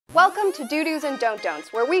Welcome to Do-Dos and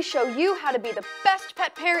Don't-Don'ts, where we show you how to be the best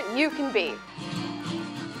pet parent you can be.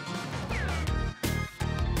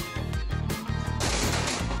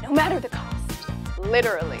 No matter the cost,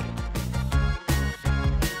 literally.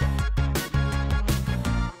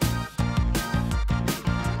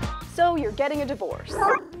 So you're getting a divorce.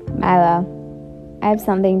 Milo, I have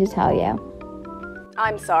something to tell you.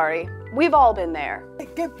 I'm sorry. We've all been there.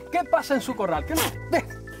 ¿Qué pasa en su corral?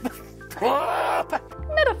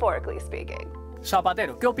 Metaphorically speaking.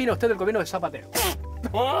 Zapatero, ¿qué opina usted del gobierno de Zapatero?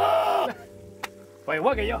 Pues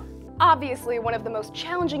igual que yo. Obviously, one of the most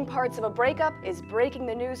challenging parts of a breakup is breaking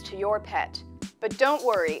the news to your pet. But don't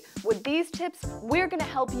worry, with these tips, we're gonna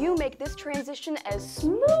help you make this transition as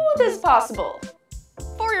smooth as possible.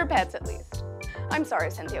 For your pets, at least. I'm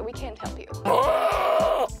sorry, Cynthia, we can't help you.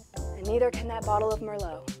 And neither can that bottle of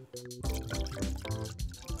Merlot.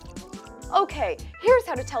 Okay, here's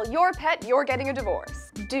how to tell your pet you're getting a divorce.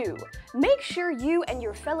 Do. Make sure you and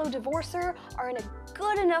your fellow divorcer are in a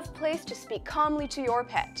good enough place to speak calmly to your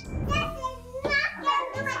pet.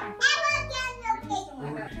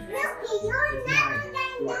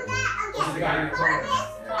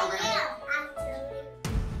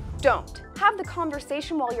 Don't. Have the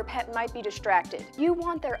conversation while your pet might be distracted. You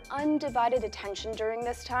want their undivided attention during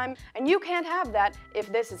this time, and you can't have that if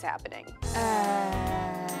this is happening.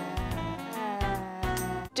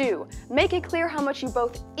 Do. Make it clear how much you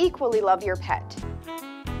both equally love your pet.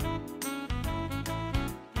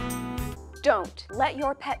 Don't. Let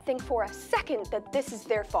your pet think for a second that this is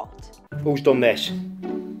their fault. Who's done this?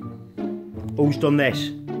 Who's done this?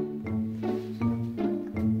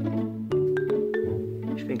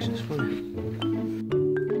 She thinks it's funny.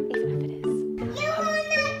 Even if it is. You will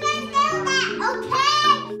not get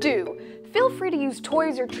that, okay? Do. Feel free to use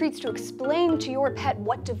toys or treats to explain to your pet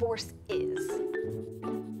what divorce is.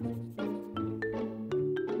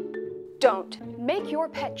 Don't. Make your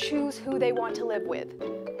pet choose who they want to live with.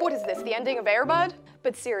 What is this, the ending of Air Bud?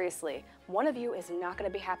 But seriously, one of you is not going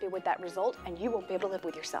to be happy with that result, and you won't be able to live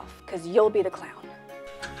with yourself, because you'll be the clown.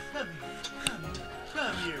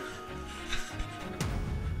 Come here.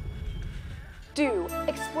 Do.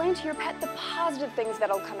 Explain to your pet the positive things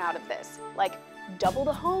that'll come out of this, like double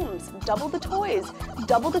the homes, double the toys,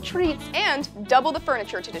 double the treats, and double the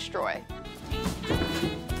furniture to destroy.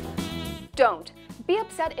 Don't. Be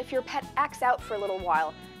upset if your pet acts out for a little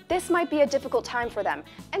while. This might be a difficult time for them,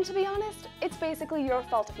 and to be honest, it's basically your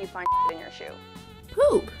fault if you find in your shoe.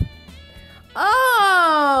 Poop.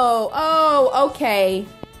 Oh, okay.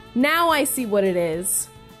 Now I see what it is.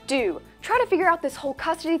 Do. Try to figure out this whole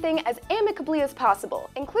custody thing as amicably as possible,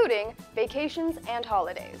 including vacations and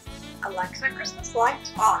holidays. Alexa, Christmas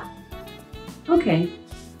lights on. Okay.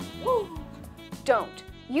 Don't.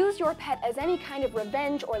 Use your pet as any kind of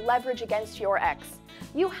revenge or leverage against your ex.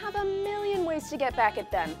 You have a million ways to get back at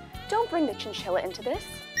them. Don't bring the chinchilla into this.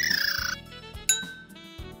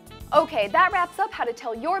 Okay, that wraps up how to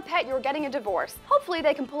tell your pet you're getting a divorce. Hopefully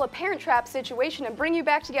they can pull a Parent Trap situation and bring you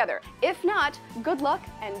back together. If not, good luck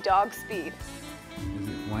and dog speed. Is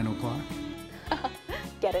it wine o'clock?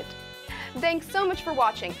 Get it? Thanks so much for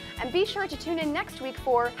watching, and be sure to tune in next week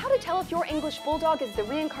for how to tell if your English Bulldog is the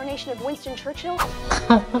reincarnation of Winston Churchill.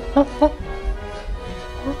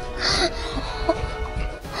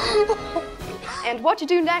 And what to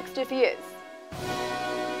do next if he is.